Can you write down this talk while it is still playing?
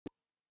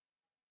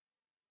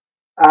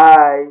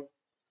Hi,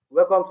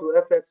 welcome to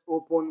FX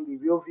Open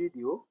review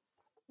video.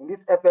 In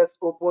this FX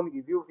Open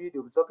review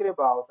video, we're talking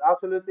about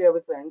absolutely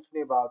everything I need to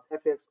know about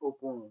FX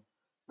Open.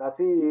 That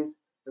is,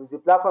 it's the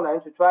platform I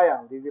need to try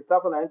out, it's the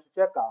platform I need to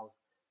check out,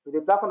 it's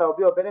the platform that will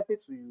be of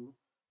benefit to you,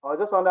 or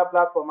just another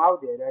platform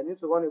out there that I need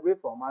to run away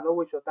from and not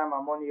waste your time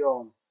and money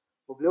on.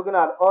 We'll be looking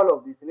at all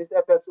of this in this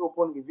FX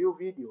Open review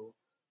video.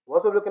 We're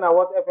also looking at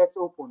what FX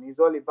Open is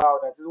all about.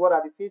 That is, what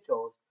are the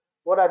features,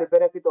 what are the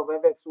benefits of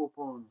FX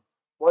Open,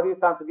 what is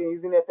stands to gain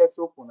using FX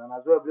Open, and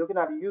as well be looking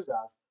at the users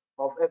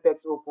of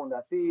FX Open,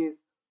 that is,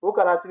 who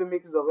can actually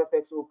make use of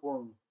FX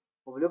Open.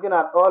 We'll be looking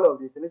at all of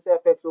this in this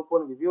FX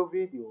Open review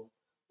video.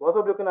 We're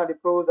also looking at the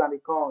pros and the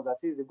cons,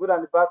 that is, the good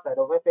and the bad side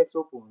of FX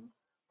Open.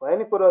 For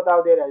any product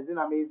out there that is doing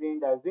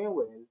amazing, that is doing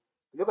well,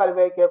 you look at it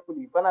very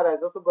carefully. You find out that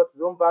it's also got its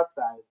own bad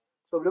side.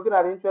 So we're looking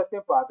at the interesting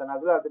part and as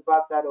well as the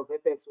bad side of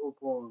FX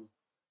Open.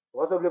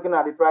 We're also looking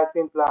at the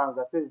pricing plans,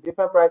 that is,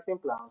 different pricing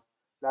plans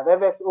that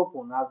FX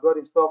Open has got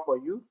in store for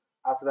you,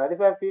 as to the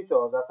different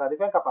features, as to the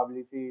different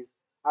capabilities,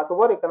 as to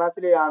what they can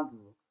actually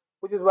handle,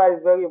 which is why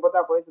it's very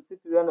important for you to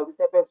sit to the end of this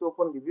FX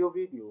Open review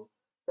video.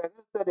 So I can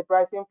set the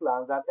pricing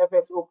plans that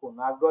FX Open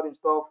has got in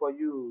store for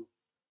you.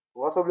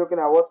 We're also looking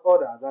at what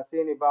others are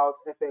saying about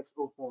FX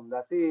Open.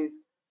 That is,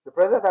 the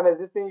present and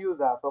existing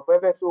users of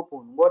FX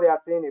Open, what they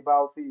are saying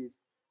about it.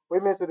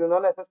 Which means we do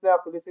not necessarily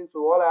have to listen to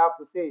all I have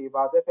to say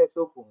about FX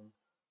Open,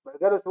 but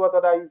get to see what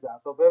other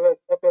users of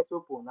FX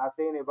Open are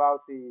saying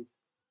about it.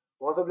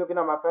 We're also looking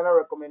at my final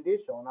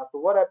recommendation as to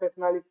what I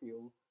personally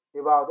feel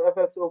about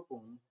FX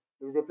Open.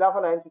 Is the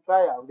platform I need to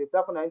try out, the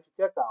platform I need to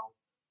check out,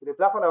 the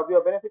platform that will be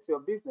of benefit to your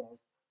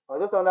business, or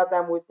just another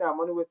time wasting and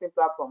money wasting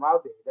platform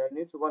out there that you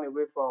need to run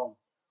away from.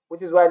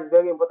 Which is why it's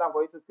very important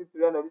for you to sit to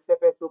the end of this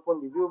FX Open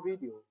review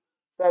video.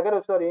 So I get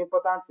to show the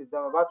importance that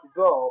I'm about to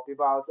draw up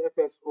about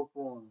FX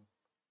Open.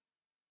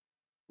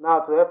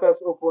 Now to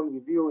FX Open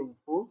review in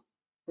full.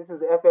 This is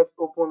the FX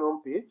Open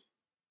homepage.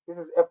 This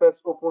is FX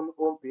Open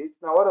homepage.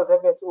 Now what does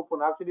FX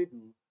Open actually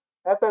do?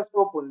 FX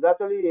Open is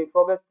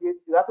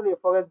actually a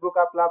forex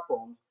broker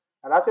platform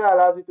and actually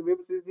allows you to be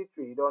able to easily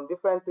trade on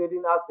different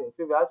trading assets.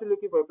 So if you're actually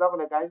looking for a platform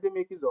that can easily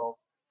make use of,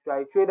 if you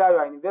are a trader, you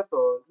are an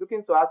investor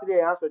looking to actually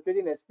enhance your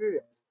trading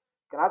experience,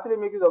 you can actually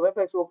make use of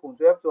FX Open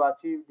to help to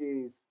achieve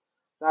this.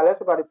 Now let's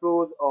look at the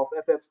pros of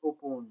FX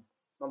Open.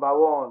 Number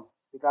one,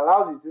 it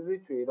allows you to easily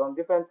trade on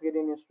different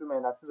trading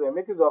instruments. That is why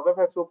make use of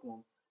FX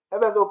Open.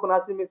 FX Open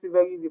actually makes it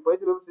very easy for you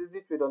to be able to easily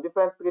trade on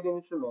different trading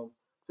instruments.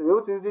 So you're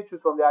able to easily choose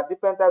from their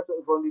different types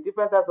from the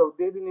different types of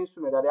trading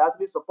instruments that they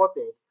actually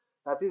supported.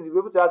 That is, you'll be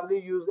able to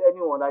actually use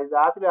anyone that is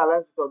actually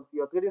aligned with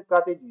your trading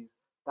strategies,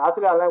 that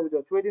actually align with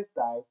your trading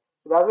style.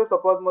 It actually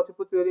supports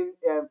multiple trading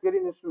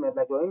instruments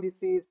like your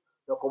indices,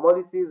 your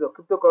commodities, your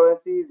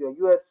cryptocurrencies, your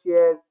US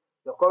shares,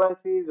 your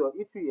currencies, your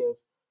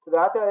ETFs. So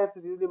that actually helps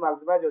you to easily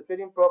maximize your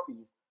trading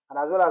profits and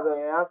as well as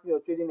enhancing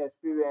your trading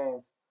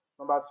experience.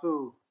 Number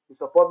two, it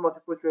support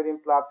multiple trading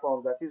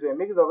platforms. That is, when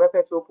make use of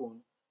FX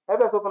Open.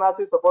 FX Open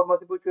actually support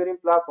multiple trading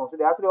platforms, so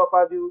they actually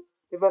offer you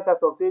different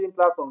types of trading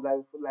platforms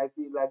like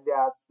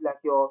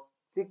your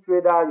Tick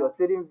Trader, your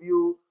Trading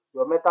View,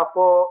 your Meta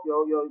 4,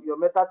 your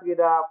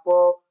MetaTrader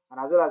 4, and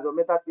as well as your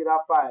MetaTrader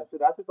 5. So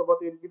they actually support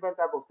different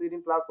type of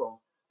trading platforms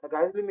that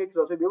can easily make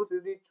sure so you'll be able to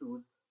easily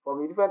choose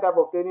from the different type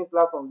of trading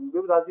platforms. You'll be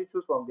able to actually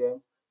choose from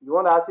them the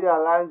one that actually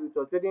aligns with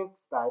your trading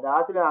style, that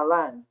actually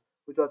aligns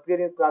with your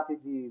trading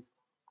strategies.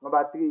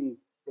 Number three,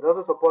 it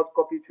also supports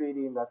copy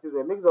trading. That is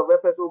a mix of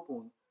FS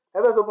Open.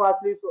 FS Open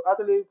actually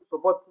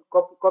supports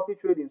copy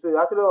trading. So it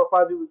actually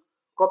offers you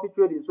copy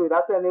trading. So it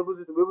actually enables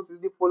you to be able to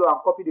easily follow and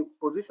copy the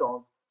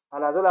positions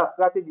and as well as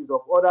strategies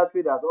of other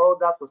traders,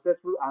 other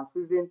successful and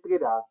seasoned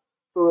traders.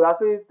 So it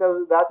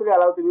actually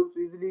allows you to be able to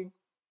easily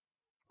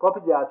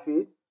copy their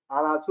trade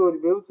and also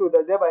be able to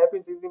thereby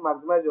helping to easily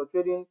maximize your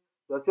trading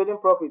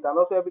profit and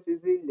also helping to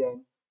easily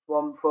learn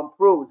from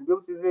pros, be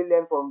able to easily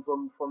learn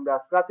from their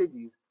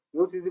strategies, be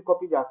able to easily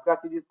copy their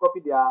strategies,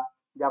 copy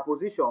their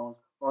positions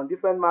on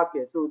different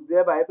markets. So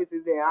thereby helping to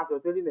easily enhance your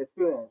trading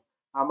experience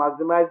and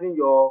maximizing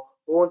your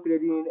own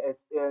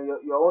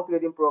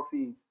trading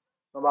profits.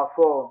 Number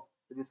four,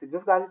 it will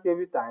significantly save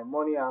you time,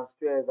 money, and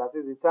stress. That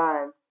is the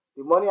time,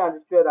 the money, and the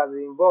stress that is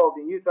involved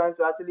in you trying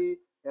to actually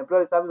employ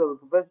the service of a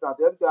professional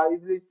to help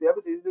you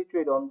to easily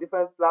trade on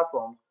different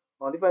platforms,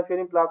 on different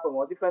trading platforms,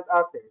 or different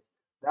assets.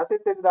 That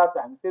saves that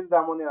time, saves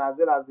that money as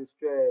well as the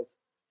stress.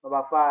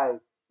 Number five,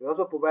 we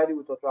also provide you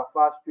with ultra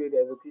fast trade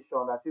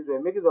execution. That is,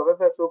 when making of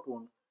FX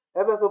Open.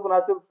 FX Open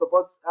actually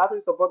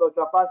support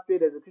ultra fast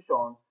trade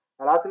execution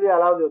and actually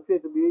allows your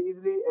trade to be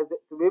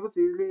able to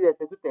easily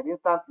executed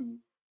instantly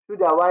through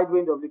their wide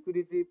range of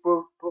liquidity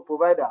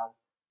providers.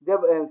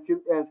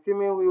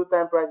 Streaming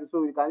real-time prices,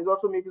 so you can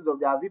also make use of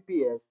their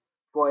VPS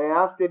for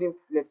enhanced trading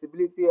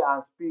flexibility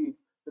and speed.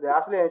 So they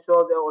actually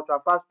ensure the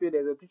ultra fast trade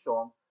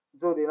execution.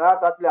 So they allow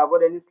to actually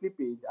avoid any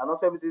slippage and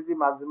also easily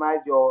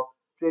maximize your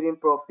trading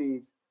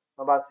profits.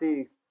 Number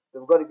six,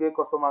 they've got a great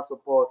customer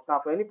support. Now,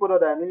 for any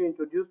product that I'm newly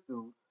introduced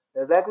to,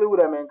 there's likely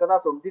would encounter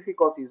some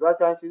difficulties while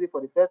trying to use it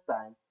for the first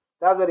time.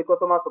 That's where the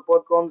customer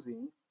support comes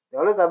in.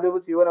 They're always available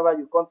to you whenever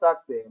you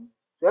contact them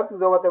to help you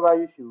resolve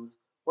whatever issues,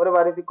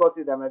 whatever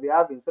difficulties that may be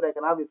having, so they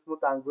can have a smooth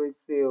and great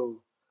sale.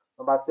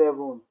 Number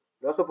 7,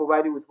 they also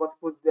provide you with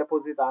multiple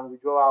deposit and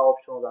withdrawal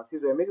options. That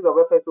is, when making of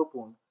FX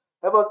Open.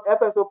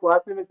 FX Open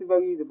actually makes it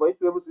very easy for you to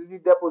be able to easily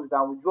deposit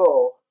and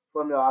withdraw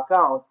from your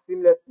account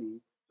seamlessly.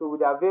 So with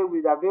their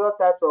various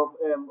types of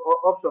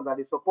options that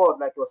they support,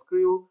 like your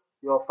Skrill,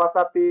 your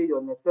FasterPay,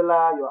 your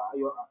Netella,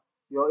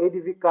 your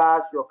ADV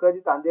cash, your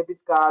credit and debit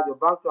card, your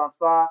bank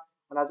transfer,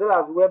 and as well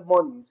as web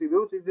money. So you'll be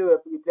able to easily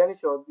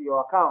replenish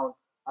your account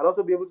and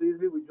also be able to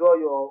easily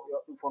withdraw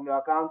from your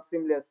account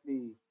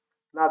seamlessly.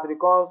 Now to the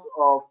cons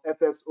of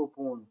FX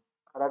Open.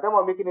 At the time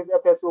of making this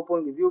FX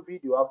Open review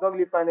video, I've not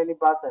really found any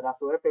bad side as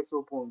to FX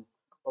Open.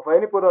 But for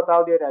any product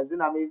out there that is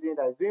doing amazing,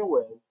 that is doing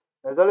well,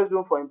 there's always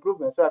room for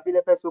improvement. So I feel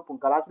FX Open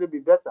can actually be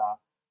better.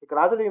 It can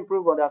actually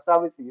improve on their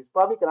services.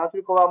 Probably can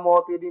actually cover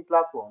more trading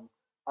platforms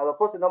as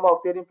opposed to the number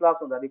of trading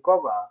platforms that they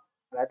cover.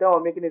 At the time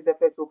of making this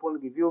FX Open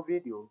review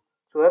video,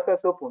 so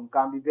FX Open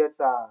can be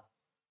better.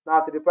 Now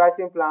to the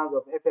pricing plans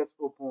of FX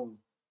Open.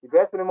 The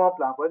best minimum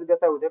plan for you to get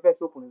started with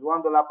FX Open is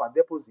 $1 per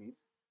deposit.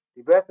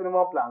 The best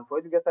minimum plan for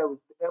you to get started with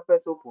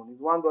FX Open is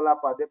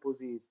 $1 per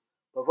deposit.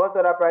 But first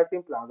other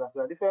pricing plans, as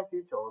well as different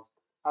features,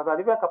 as well as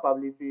different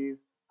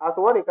capabilities, as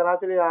to what they can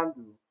actually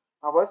handle.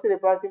 And for you to see the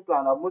pricing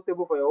plan are most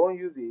stable for your own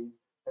usage,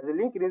 there's a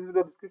link in this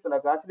video description that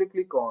you can actually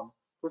click on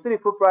to see the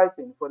full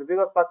pricing for the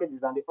various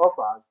packages and the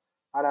offers,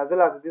 and as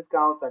well as the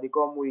discounts that they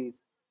come with.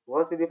 You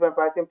want to see different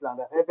pricing plan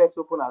that FX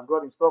Open has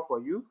got in store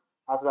for you,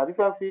 as well as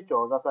different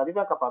features, as well as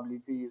different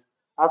capabilities,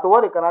 as to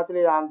what they can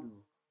actually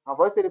handle. And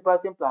for you to see the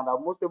pricing plan that are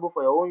most stable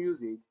for your own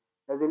usage,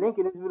 there's a link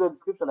in this video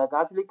description that you can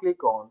actually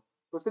click on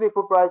to see the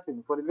full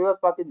pricing for the various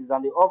packages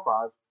and the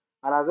offers,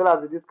 and as well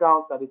as the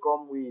discounts that they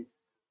come with.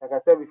 Like I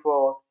said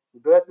before, the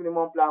best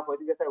minimum plan for you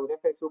to get started with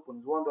FX Open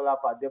is $1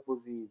 per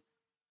deposit.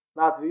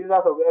 Now, to the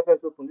users of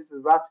FX Open, this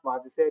is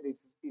Raxman. They said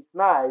it's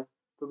nice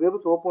to be able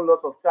to open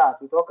lots of charts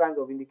with all kinds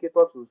of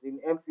indicator tools in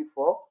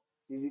MC4.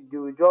 The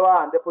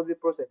withdrawal and deposit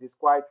process is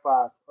quite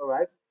fast. All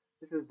right.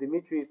 This is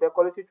Dimitri. He said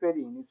quality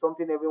trading is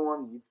something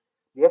everyone needs.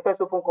 The FX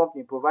Open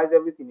company provides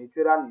everything a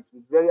trader needs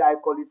with very high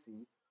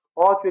quality.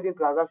 All trading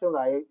transactions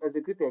are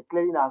executed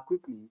clearly and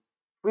quickly.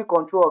 Free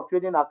control of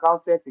trading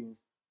account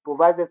settings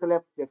provides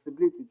excellent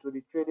flexibility to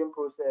the trading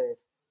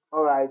process.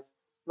 All right.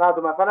 Now,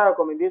 to my final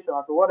recommendation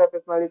as to what I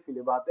personally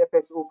feel about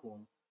FX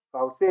Open,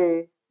 I would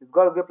say it's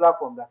got a great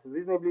platform that's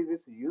reasonably easy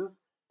to use.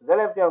 It's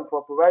LFM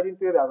for providing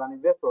traders and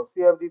investors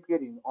CFD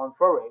trading on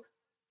Forex,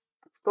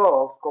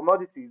 stocks,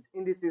 commodities,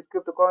 indices,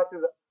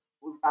 cryptocurrencies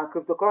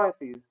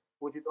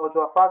with its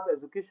ultra fast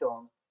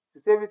execution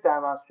to save you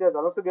time and stress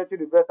and also get you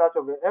the best out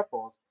of your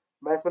efforts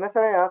by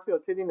exponentially enhancing your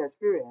trading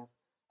experience,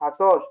 as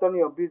such turning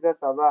your business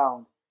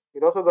around.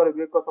 It also got a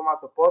great customer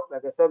support,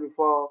 like I said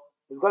before.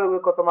 It's got a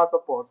great customer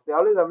support. They're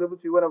always available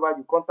to you whenever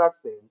you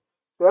contact them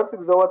to help you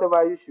resolve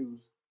whatever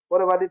issues,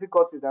 whatever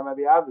difficulties they might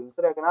be having,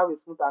 so they can have a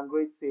smooth and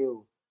great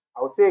sale.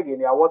 I will say again,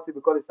 they are worth it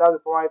because it serves the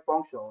primary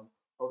function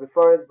of the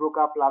forex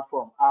broker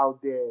platform out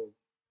there.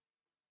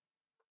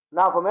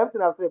 Now, from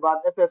everything I've said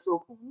about FX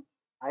Open,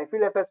 I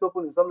feel FX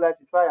Open is something like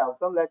to try out,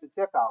 something like to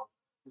check out.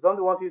 It's something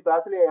you want you to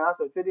actually enhance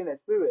your trading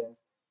experience.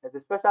 There's a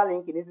special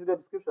link in this video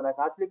description I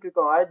can actually click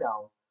on right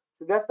now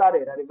to get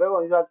started at a very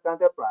unusual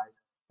discounted price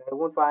that you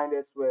won't find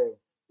elsewhere.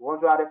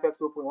 Once you add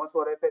FX Open, once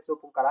what FX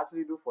Open can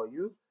actually do for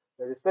you,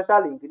 there's a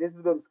special link in this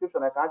video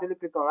description I can actually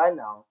click on right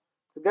now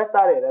to get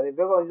started at a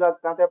very unusual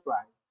discounted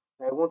price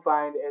that you won't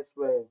find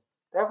elsewhere.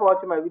 Thanks for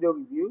watching my video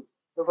review.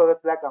 Don't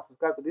forget to like and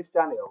subscribe to this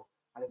channel.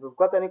 And if you've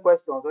got any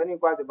questions or any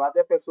inquiries about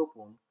FX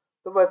Open,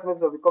 don't forget to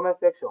mention in the comment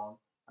section,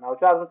 and I'll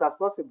try as much as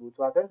possible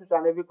to attend to each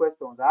and every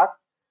question asked.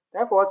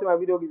 Thanks for watching my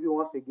video review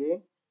once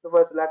again. Don't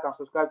forget to like and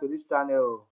subscribe to this channel.